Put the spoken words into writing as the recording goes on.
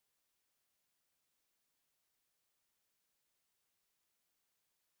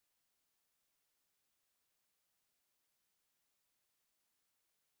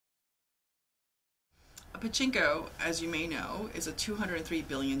Pachinko, as you may know, is a $203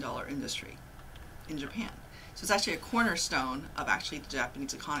 billion industry in Japan. So it's actually a cornerstone of actually the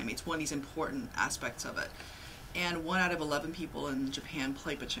Japanese economy. It's one of these important aspects of it. And 1 out of 11 people in Japan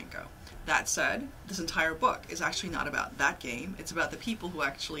play Pachinko. That said, this entire book is actually not about that game. It's about the people who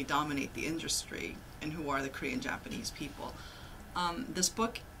actually dominate the industry and who are the Korean Japanese people. This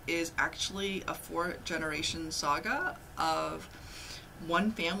book is actually a 4-generation saga of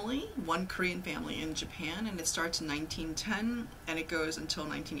one family, one Korean family in Japan, and it starts in 1910 and it goes until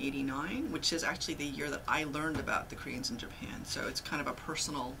 1989, which is actually the year that I learned about the Koreans in Japan. So it's kind of a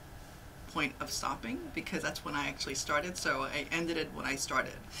personal point of stopping because that's when I actually started, so I ended it when I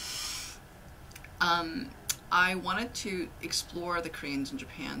started. I wanted to explore the Koreans in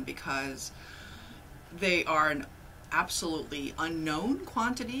Japan because they are an absolutely unknown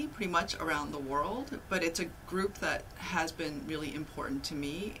quantity pretty much around the world, but it's a group that has been really important to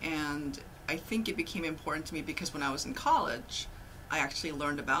me, and I think it became important to me because when I was in college I actually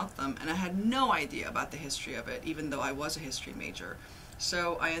learned about them and I had no idea about the history of it, even though I was a history major.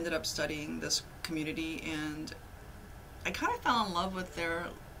 So I ended up studying this community and I kind of fell in love with their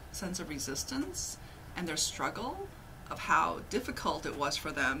sense of resistance and their struggle of how difficult it was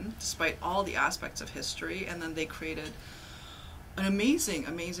for them despite all the aspects of history, and then they created an amazing,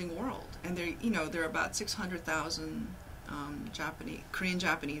 amazing world. And there are about 600,000 Korean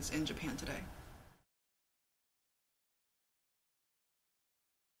Japanese in Japan today.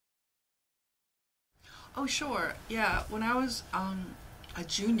 Oh sure, yeah. When I was a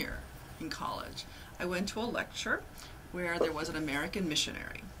junior in college, I went to a lecture where there was an American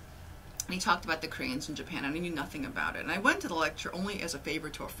missionary. And he talked about the Koreans in Japan, and I knew nothing about it. And I went to the lecture only as a favor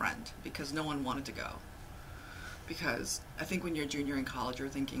to a friend because no one wanted to go. Because I think when you're a junior in college, you're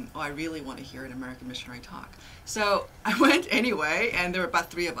thinking, oh, I really want to hear an American missionary talk. So I went anyway, and there were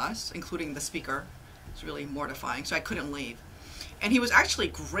about 3 of us, including the speaker. It was really mortifying, so I couldn't leave. And he was actually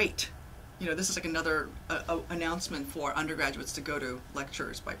great. You know, this is like another announcement for undergraduates to go to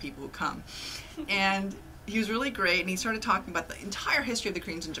lectures by people who come. And he was really great, and he started talking about the entire history of the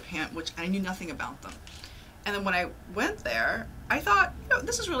Koreans in Japan, which I knew nothing about them. And then when I went there, I thought,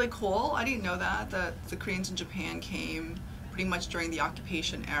 this is really cool. I didn't know that the Koreans in Japan came pretty much during the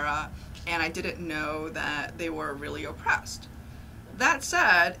occupation era, and I didn't know that they were really oppressed. That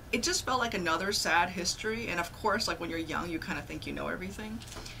said, it just felt like another sad history, and of course, like when you're young, you kind of think you know everything.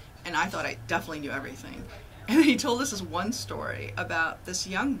 And I thought I definitely knew everything. And then he told us this one story about this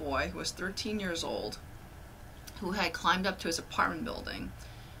young boy who was 13 years old, who had climbed up to his apartment building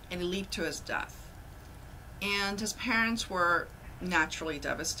and he leaped to his death. And his parents were naturally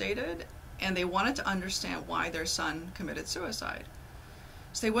devastated, and they wanted to understand why their son committed suicide.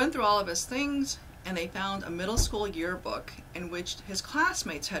 So they went through all of his things, and they found a middle school yearbook in which his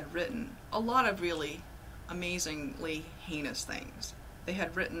classmates had written a lot of really amazingly heinous things. They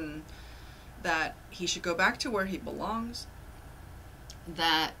had written that he should go back to where he belongs,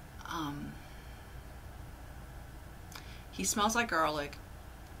 that he smells like garlic,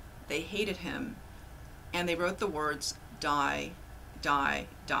 they hated him, and they wrote the words, die, die,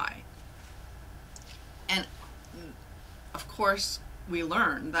 die. And of course, we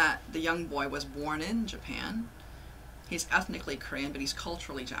learned that the young boy was born in Japan. He's ethnically Korean, but he's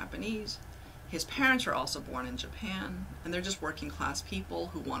culturally Japanese. His parents are also born in Japan, and they're just working class people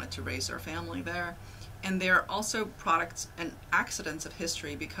who wanted to raise their family there. And they're also products and accidents of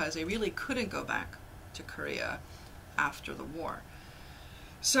history because they really couldn't go back to Korea after the war.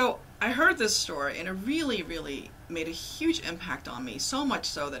 So I heard this story, and it really, really made a huge impact on me, so much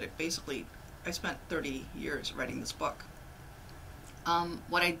so that it basically, I spent 30 years writing this book.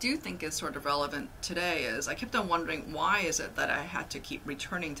 What I do think is sort of relevant today is I kept on wondering, why is it that I had to keep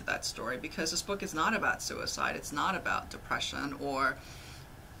returning to that story? Because this book is not about suicide, it's not about depression or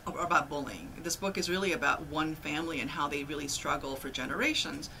about bullying. This book is really about one family and how they really struggle for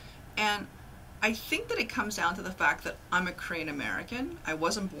generations. And I think that it comes down to the fact that I'm a Korean American. I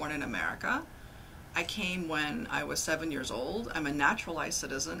wasn't born in America. I came when I was 7 years old. I'm a naturalized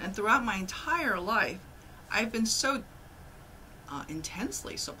citizen, and throughout my entire life, I've been so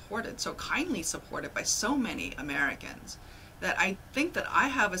intensely supported, so kindly supported by so many Americans, that I think that I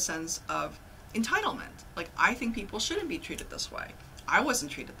have a sense of entitlement. Like, I think people shouldn't be treated this way. I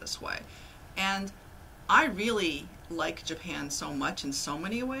wasn't treated this way. And I really like Japan so much in so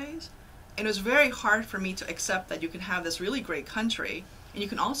many ways. And it was very hard for me to accept that you can have this really great country, and you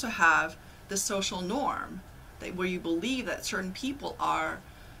can also have this social norm that where you believe that certain people are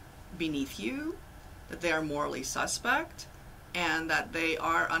beneath you, that they are morally suspect, and that they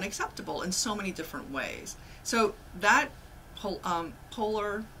are unacceptable in so many different ways. So that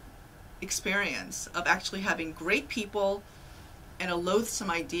polar experience of actually having great people and a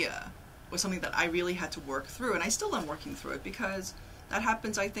loathsome idea was something that I really had to work through, and I still am working through it, because that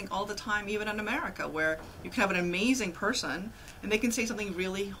happens, I think, all the time, even in America, where you can have an amazing person and they can say something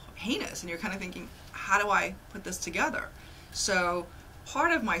really heinous, and you're kind of thinking, how do I put this together? So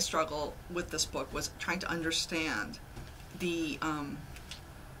part of my struggle with this book was trying to understand the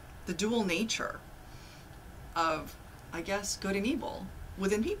dual nature of, I guess, good and evil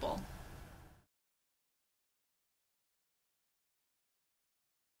within people.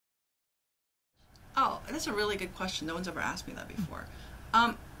 Oh, that's a really good question. No one's ever asked me that before.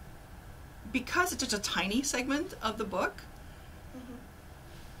 Because it's just a tiny segment of the book,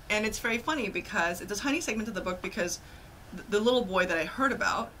 and it's very funny because it's a tiny segment of the book because the little boy that I heard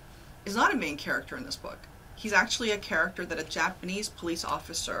about is not a main character in this book. He's actually a character that a Japanese police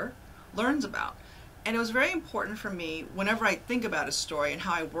officer learns about. And it was very important for me, whenever I think about a story and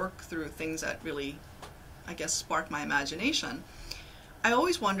how I work through things that really, I guess, spark my imagination, I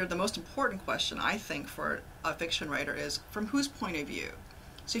always wonder, the most important question, I think, for a fiction writer is, from whose point of view?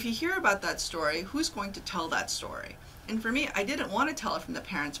 So if you hear about that story, who's going to tell that story? And for me, I didn't want to tell it from the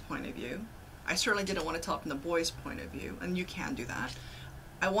parents' point of view. I certainly didn't want to tell it from the boy's point of view, and you can do that.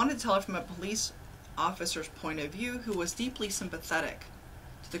 I wanted to tell it from a police officer's point of view who was deeply sympathetic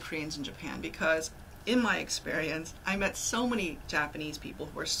to the Koreans in Japan, because in my experience, I met so many Japanese people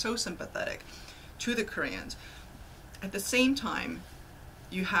who were so sympathetic to the Koreans. At the same time,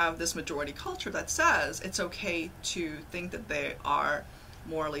 you have this majority culture that says it's okay to think that they are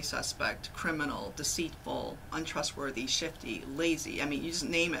morally suspect, criminal, deceitful, untrustworthy, shifty, lazy. I mean, you just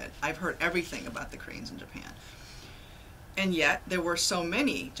name it. I've heard everything about the Koreans in Japan. And yet, there were so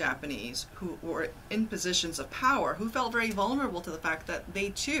many Japanese who were in positions of power who felt very vulnerable to the fact that they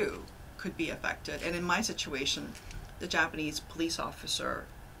too could be affected. And in my situation, the Japanese police officer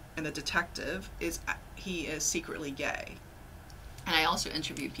and the detective he is secretly gay. And I also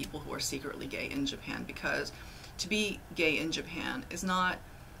interviewed people who are secretly gay in Japan, because to be gay in Japan is not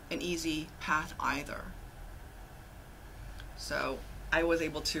an easy path either. So I was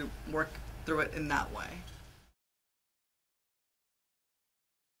able to work through it in that way.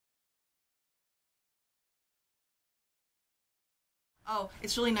 Oh,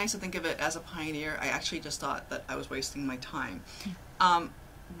 it's really nice to think of it as a pioneer. I actually just thought that I was wasting my time.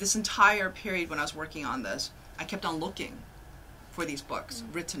 This entire period when I was working on this, I kept on looking for these books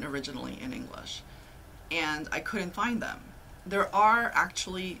written originally in English, and I couldn't find them. There's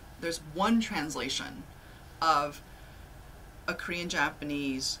one translation of a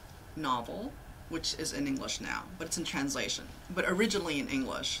Korean-Japanese novel, which is in English now, but it's in translation. But originally in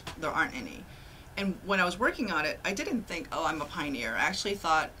English, there aren't any. And when I was working on it, I didn't think, oh, I'm a pioneer. I actually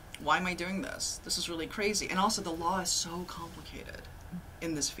thought, why am I doing this? This is really crazy. And also, the law is so complicated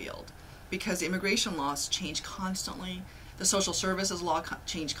in this field, because the immigration laws change constantly. The social services law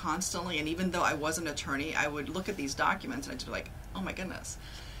changed constantly, and even though I was an attorney, I would look at these documents and I'd be like, oh my goodness.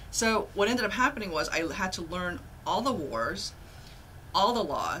 So what ended up happening was I had to learn all the wars, all the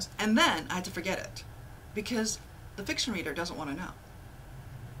laws, and then I had to forget it, because the fiction reader doesn't want to know.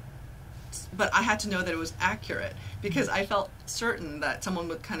 But I had to know that it was accurate, because I felt certain that someone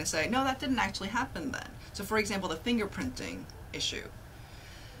would kind of say, no, that didn't actually happen then. So for example, the fingerprinting issue,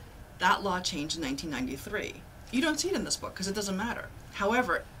 that law changed in 1993. You don't see it in this book because it doesn't matter.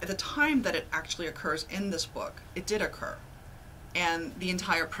 However, at the time that it actually occurs in this book, it did occur. And the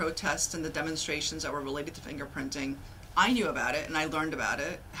entire protests and the demonstrations that were related to fingerprinting, I knew about it and I learned about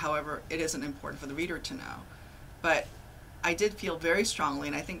it. However, it isn't important for the reader to know. But I did feel very strongly,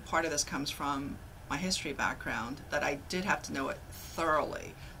 and I think part of this comes from my history background, that I did have to know it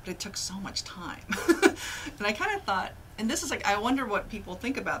thoroughly. But it took so much time. And I kind of thought, and this is like, I wonder what people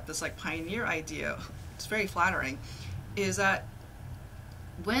think about this like pioneer idea. It's very flattering, is that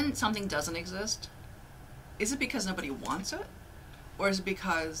when something doesn't exist, is it because nobody wants it? Or is it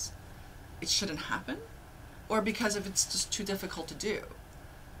because it shouldn't happen? Or because if it's just too difficult to do?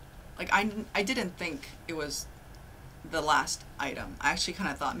 Like, I didn't think it was the last item. I actually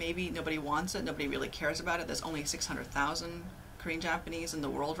kind of thought maybe nobody wants it, nobody really cares about it. There's only 600,000 Korean Japanese in the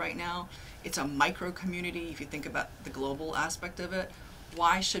world right now. It's a micro community if you think about the global aspect of it.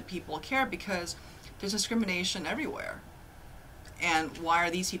 Why should people care? Because there's discrimination everywhere. And why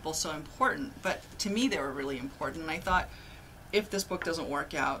are these people so important? But to me, they were really important. And I thought, if this book doesn't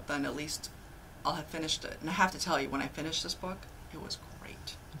work out, then at least I'll have finished it. And I have to tell you, when I finished this book, it was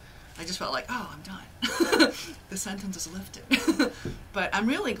great. I just felt like, oh, I'm done. The sentence is lifted. But I'm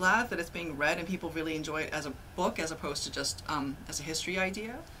really glad that it's being read and people really enjoy it as a book as opposed to just as a history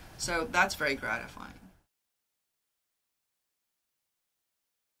idea. So that's very gratifying.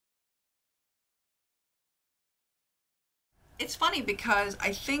 It's funny because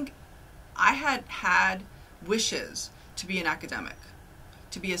I think I had wishes to be an academic,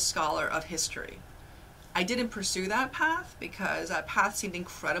 to be a scholar of history. I didn't pursue that path because that path seemed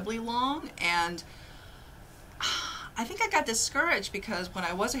incredibly long, and I think I got discouraged because when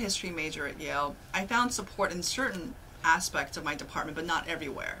I was a history major at Yale, I found support in certain aspects of my department, but not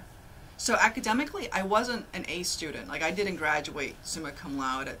everywhere. So academically, I wasn't an A student. Like, I didn't graduate summa cum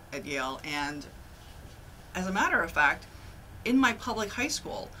laude at Yale, and as a matter of fact, in my public high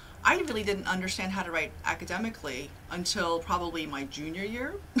school, I really didn't understand how to write academically until probably my junior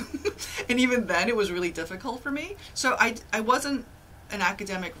year. And even then it was really difficult for me. So I wasn't an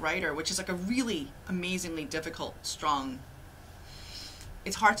academic writer, which is like a really amazingly difficult, strong,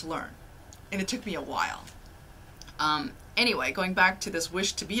 it's hard to learn. And it took me a while. Anyway, going back to this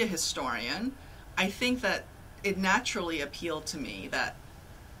wish to be a historian, I think that it naturally appealed to me that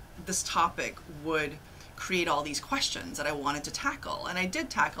this topic would create all these questions that I wanted to tackle, and I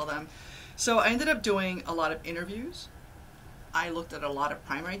did tackle them. So I ended up doing a lot of interviews. I looked at a lot of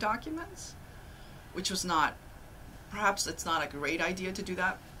primary documents, which was not, perhaps it's not a great idea to do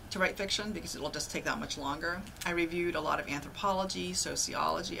that, to write fiction, because it'll just take that much longer. I reviewed a lot of anthropology,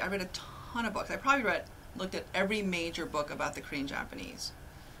 sociology. I read a ton of books. I probably looked at every major book about the Korean Japanese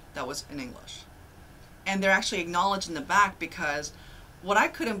that was in English. And they're actually acknowledged in the back, because what I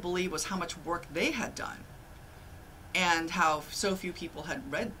couldn't believe was how much work they had done and how so few people had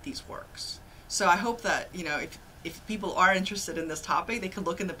read these works. So I hope that, you know, if people are interested in this topic, they can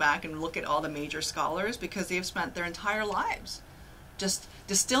look in the back and look at all the major scholars, because they've spent their entire lives just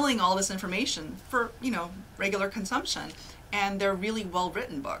distilling all this information for, you know, regular consumption. And they're really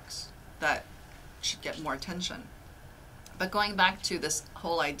well-written books that should get more attention. But going back to this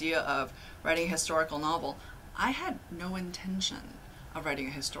whole idea of writing a historical novel, I had no intention of writing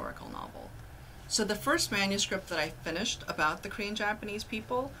a historical novel. So the first manuscript that I finished about the Korean Japanese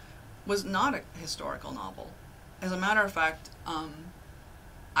people was not a historical novel. As a matter of fact,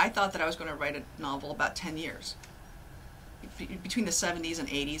 I thought that I was going to write a novel about 10 years. Between the 70s and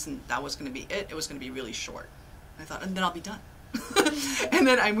 80s, and that was going to be it. It was going to be really short. I thought, and then I'll be done. And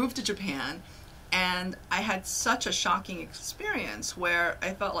then I moved to Japan, and I had such a shocking experience where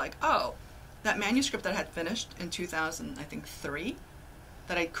I felt like, oh, that manuscript that I had finished in 2003,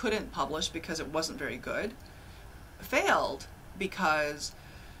 that I couldn't publish because it wasn't very good, failed because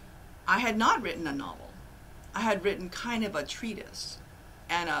I had not written a novel. I had written kind of a treatise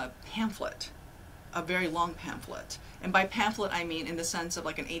and a pamphlet, a very long pamphlet. And by pamphlet, I mean in the sense of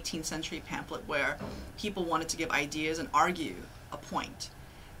like an 18th century pamphlet where people wanted to give ideas and argue a point.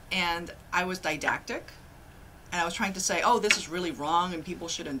 And I was didactic, and I was trying to say, oh, this is really wrong and people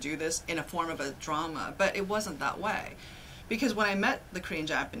shouldn't do this, in a form of a drama, but it wasn't that way. Because when I met the Korean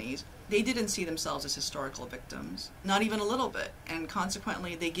Japanese, they didn't see themselves as historical victims, not even a little bit. And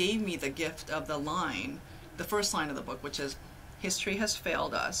consequently, they gave me the gift of the line, the first line of the book, which is, history has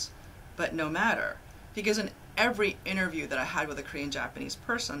failed us, but no matter. Because in every interview that I had with a Korean Japanese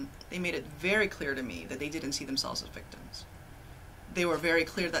person, they made it very clear to me that they didn't see themselves as victims. They were very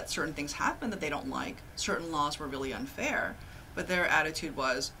clear that certain things happened that they don't like, certain laws were really unfair, but their attitude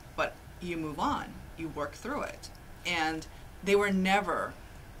was, but you move on, you work through it. And they were never,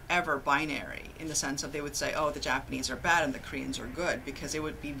 ever binary in the sense of they would say, oh, the Japanese are bad and the Koreans are good, because they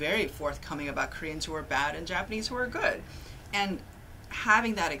would be very forthcoming about Koreans who are bad and Japanese who are good. And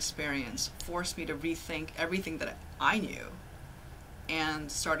having that experience forced me to rethink everything that I knew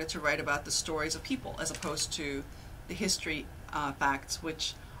and started to write about the stories of people as opposed to the history facts,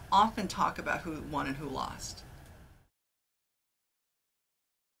 which often talk about who won and who lost.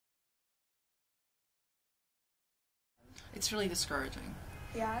 It's really discouraging.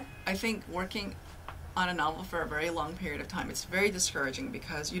 Yeah? I think working on a novel for a very long period of time, it's very discouraging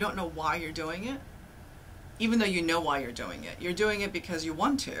because you don't know why you're doing it, even though you know why you're doing it. You're doing it because you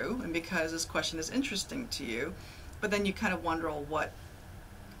want to, and because this question is interesting to you, but then you kind of wonder, well, what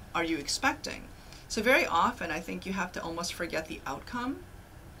are you expecting? So very often, I think you have to almost forget the outcome.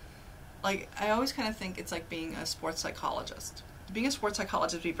 Like, I always kind of think it's like being a sports psychologist. Being a sports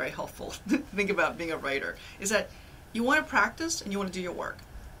psychologist would be very helpful to think about being a writer, is that you want to practice and you want to do your work.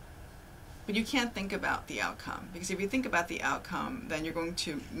 But you can't think about the outcome, because if you think about the outcome, then you're going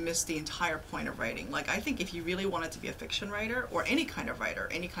to miss the entire point of writing. Like, I think if you really wanted to be a fiction writer, or any kind of writer,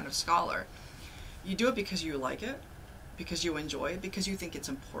 any kind of scholar, you do it because you like it, because you enjoy it, because you think it's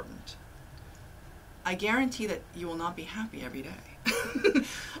important. I guarantee that you will not be happy every day.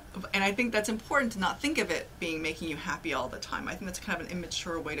 And I think that's important to not think of it being making you happy all the time. I think that's kind of an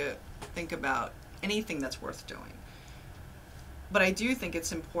immature way to think about anything that's worth doing. But I do think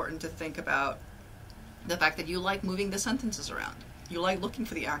it's important to think about The fact that you like moving the sentences around. You like looking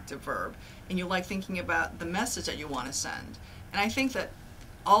for the active verb, and you like thinking about the message that you want to send. And I think that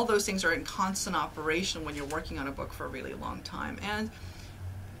all those things are in constant operation when you're working on a book for a really long time. And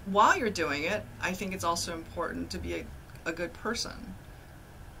while you're doing it, I think it's also important to be a good person.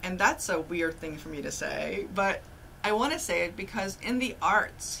 And that's a weird thing for me to say, but I want to say it because in the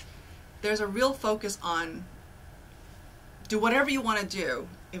arts, there's a real focus on do whatever you want to do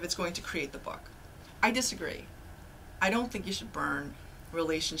if it's going to create the book. I disagree. I don't think you should burn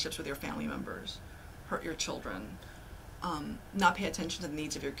relationships with your family members, hurt your children, not pay attention to the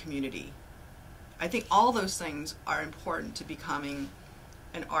needs of your community. I think all those things are important to becoming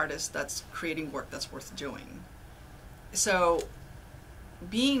an artist that's creating work that's worth doing. So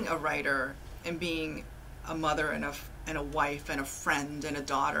being a writer and being a mother and a wife and a friend and a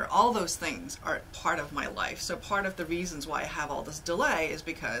daughter, all those things are part of my life. So part of the reasons why I have all this delay is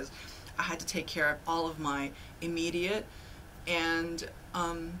because I had to take care of all of my immediate and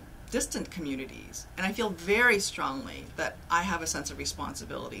distant communities. And I feel very strongly that I have a sense of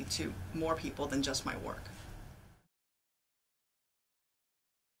responsibility to more people than just my work.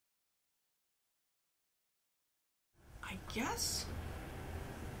 I guess,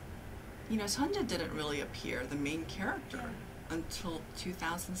 you know, Sanja didn't really appear, the main character, until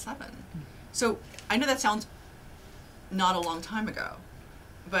 2007. So I know that sounds not a long time ago,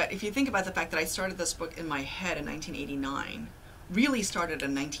 but if you think about the fact that I started this book in my head in 1989, really started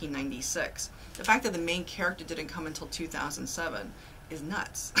in 1996, the fact that the main character didn't come until 2007 is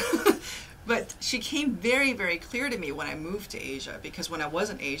nuts. But she came very, very clear to me when I moved to Asia, because when I was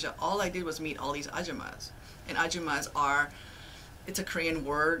in Asia, all I did was meet all these ajumas. And ajumas are, it's a Korean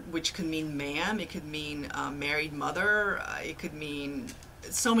word which could mean ma'am, it could mean married mother, it could mean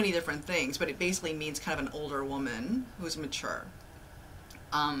so many different things, but it basically means kind of an older woman who's mature.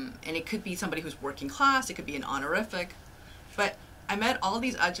 And it could be somebody who's working class, it could be an honorific. But I met all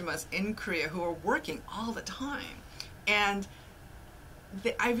these ajumas in Korea who were working all the time. And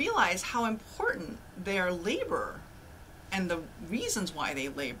I realized how important their labor and the reasons why they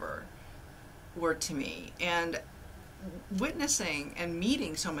labor were to me. And witnessing and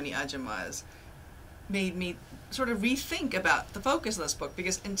meeting so many ajumas made me sort of rethink about the focus of this book,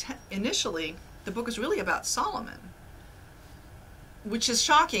 because initially the book was really about Solomon, which is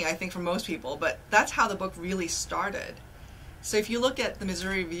shocking, I think, for most people, but that's how the book really started. So if you look at the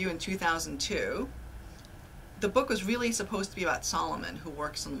Missouri Review in 2002, the book was really supposed to be about Solomon, who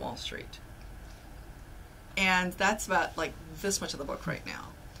works on Wall Street. And that's about like this much of the book right now.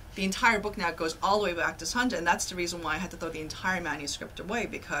 The entire book now goes all the way back to Sanja, and that's the reason why I had to throw the entire manuscript away,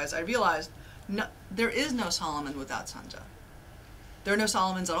 because I realized there is no Solomon without Sanja. There are no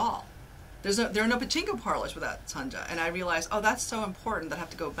Solomons at all. There are no Pachinko parlors without Sanja. And I realized, oh, that's so important that I have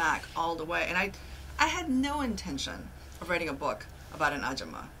to go back all the way. And I had no intention of writing a book about an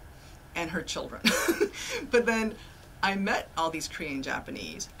ajumma and her children. But then I met all these Korean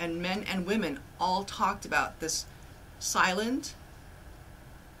Japanese, and men and women all talked about this silent,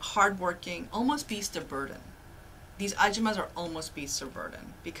 hardworking, almost beast of burden. These ajummas are almost beasts of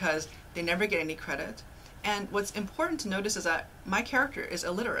burden because they never get any credit. And what's important to notice is that my character is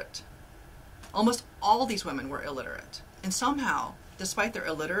illiterate. Almost all these women were illiterate. And somehow, despite their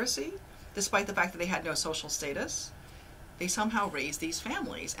illiteracy, despite the fact that they had no social status, they somehow raised these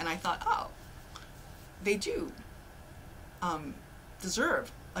families. And I thought, oh, they do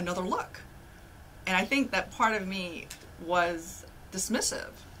deserve another look. And I think that part of me was dismissive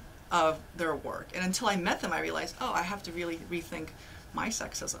of their work. And until I met them, I realized, oh, I have to really rethink my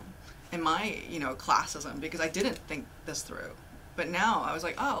sexism and my, classism, because I didn't think this through. But now I was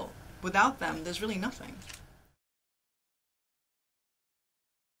like, oh, without them, there's really nothing.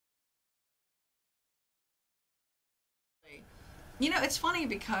 It's funny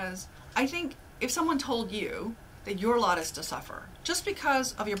because I think if someone told you that your lot is to suffer just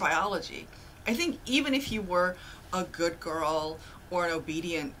because of your biology, I think even if you were a good girl or an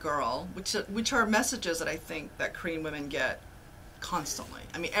obedient girl, which are messages that I think that Korean women get constantly.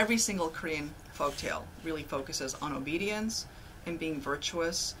 I mean, every single Korean folktale really focuses on obedience and being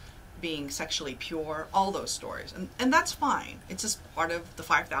virtuous, being sexually pure, all those stories. And that's fine. It's just part of the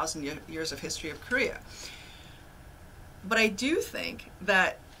 5,000 years of history of Korea. But I do think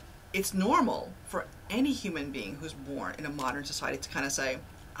that it's normal for any human being who's born in a modern society to kind of say,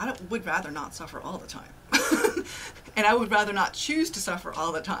 would rather not suffer all the time. And I would rather not choose to suffer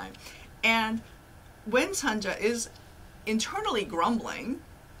all the time. And when Sanja is internally grumbling,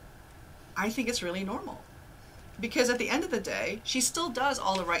 I think it's really normal. Because at the end of the day, she still does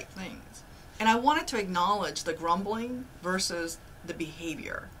all the right things. And I wanted to acknowledge the grumbling versus the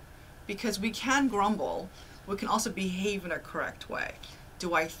behavior. because we can grumble, we can also behave in a correct way.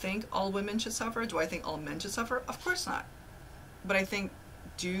 Do I think all women should suffer? Do I think all men should suffer? Of course not. But I think,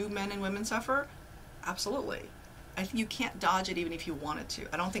 do men and women suffer? Absolutely. I think you can't dodge it even if you wanted to.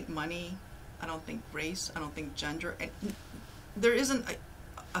 I don't think money, I don't think race, I don't think gender, and there isn't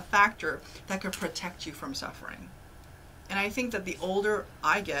a factor that could protect you from suffering. And I think that the older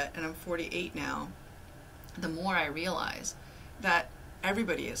I get, and I'm 48 now, the more I realize that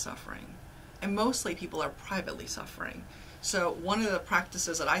everybody is suffering. And mostly people are privately suffering. So one of the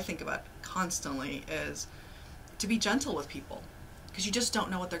practices that I think about constantly is to be gentle with people, because you just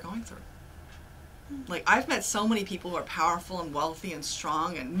don't know what they're going through. Like, I've met so many people who are powerful and wealthy and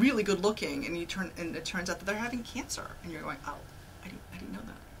strong and really good looking, and it turns out that they're having cancer, and you're going, oh, I didn't know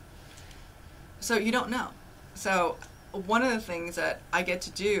that. So you don't know. So one of the things that I get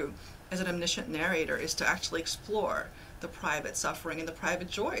to do as an omniscient narrator is to actually explore the private suffering and the private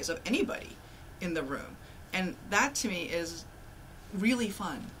joys of anybody in the room. And that to me is really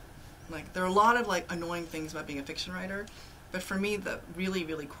fun. Like, there are a lot of like annoying things about being a fiction writer, but for me the really,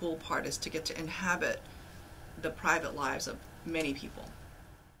 really cool part is to get to inhabit the private lives of many people.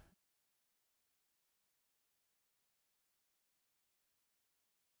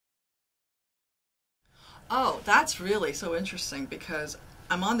 Oh, that's really so interesting, because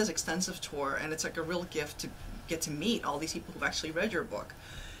I'm on this extensive tour, and it's like a real gift to get to meet all these people who've actually read your book,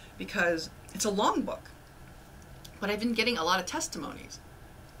 because it's a long book. But I've been getting a lot of testimonies.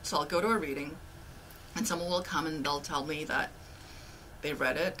 So I'll go to a reading, and someone will come and they'll tell me that they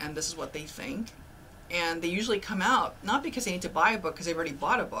read it and this is what they think. And they usually come out not because they need to buy a book because they've already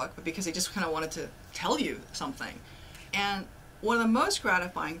bought a book, but because they just kind of wanted to tell you something. And one of the most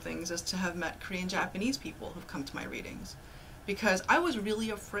gratifying things is to have met Korean Japanese people who've come to my readings, because I was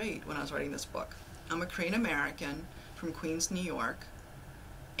really afraid when I was writing this book. I'm a Korean American from Queens, New York,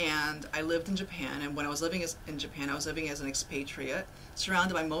 and I lived in Japan, and when I was living in Japan, I was living as an expatriate,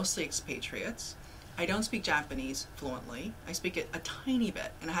 surrounded by mostly expatriates. I don't speak Japanese fluently. I speak it a tiny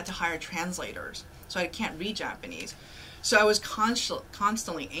bit, and I had to hire translators, so I can't read Japanese. So I was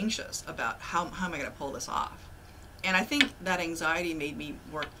constantly anxious about how am I going to pull this off. And I think that anxiety made me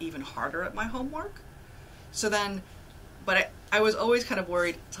work even harder at my homework. So then, but I was always kind of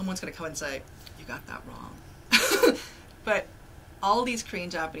worried someone's going to come and say, you got that wrong. But all these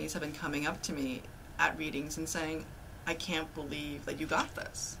Korean Japanese have been coming up to me at readings and saying, I can't believe that you got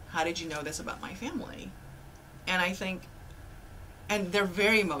this. How did you know this about my family? And I think, and they're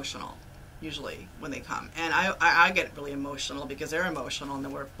very emotional usually when they come. And I get really emotional because they're emotional, and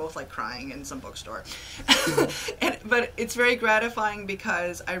then we're both like crying in some bookstore. But it's very gratifying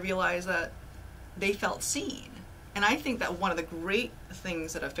because I realize that they felt seen. And I think that one of the great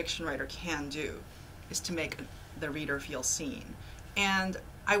things that a fiction writer can do is to make the reader feel seen. And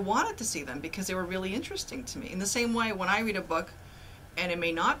I wanted to see them because they were really interesting to me. In the same way, when I read a book, and it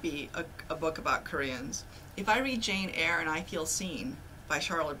may not be a book about Koreans, if I read Jane Eyre and I feel seen by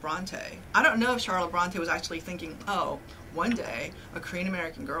Charlotte Bronte, I don't know if Charlotte Bronte was actually thinking, oh, one day a Korean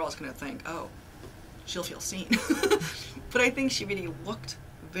American girl is going to think, oh, she'll feel seen. But I think she really looked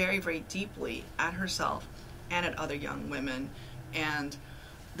very, very deeply at herself and at other young women, and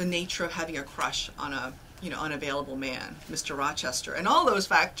the nature of having a crush on a unavailable man, Mr. Rochester, and all those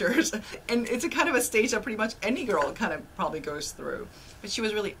factors. And it's a kind of a stage that pretty much any girl kind of probably goes through. But she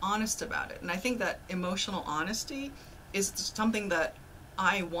was really honest about it. And I think that emotional honesty is something that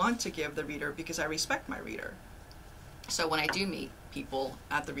I want to give the reader because I respect my reader. So when I do meet people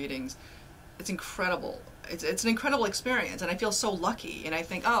at the readings, it's incredible. It's an incredible experience, and I feel so lucky. And I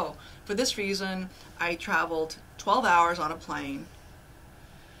think, oh, for this reason, I traveled 12 hours on a plane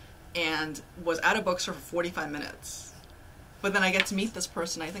and was at a bookstore for 45 minutes. But then I get to meet this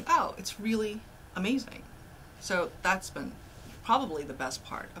person, and I think, oh, it's really amazing. So that's been probably the best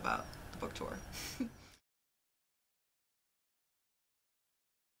part about the book tour.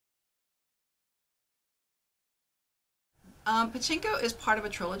 Pachinko is part of a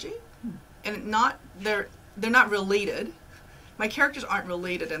trilogy, and they're not related. My characters aren't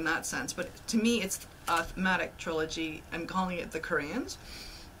related in that sense, but to me it's a thematic trilogy. I'm calling it The Koreans.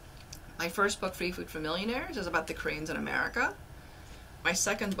 My first book, Free Food for Millionaires, is about the Koreans in America. My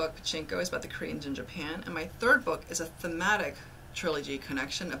second book, Pachinko, is about the Koreans in Japan. And my third book is a thematic trilogy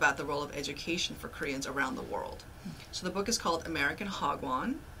connection about the role of education for Koreans around the world. So the book is called American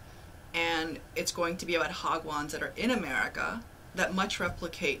Hagwon, and it's going to be about Hagwons that are in America that much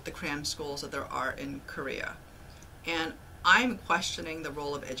replicate the cram schools that there are in Korea. And I'm questioning the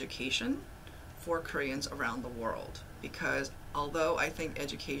role of education for Koreans around the world, because although I think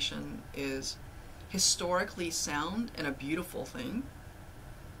education is historically sound and a beautiful thing,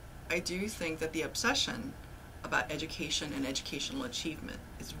 I do think that the obsession about education and educational achievement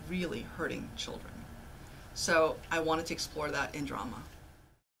is really hurting children. So I wanted to explore that in drama.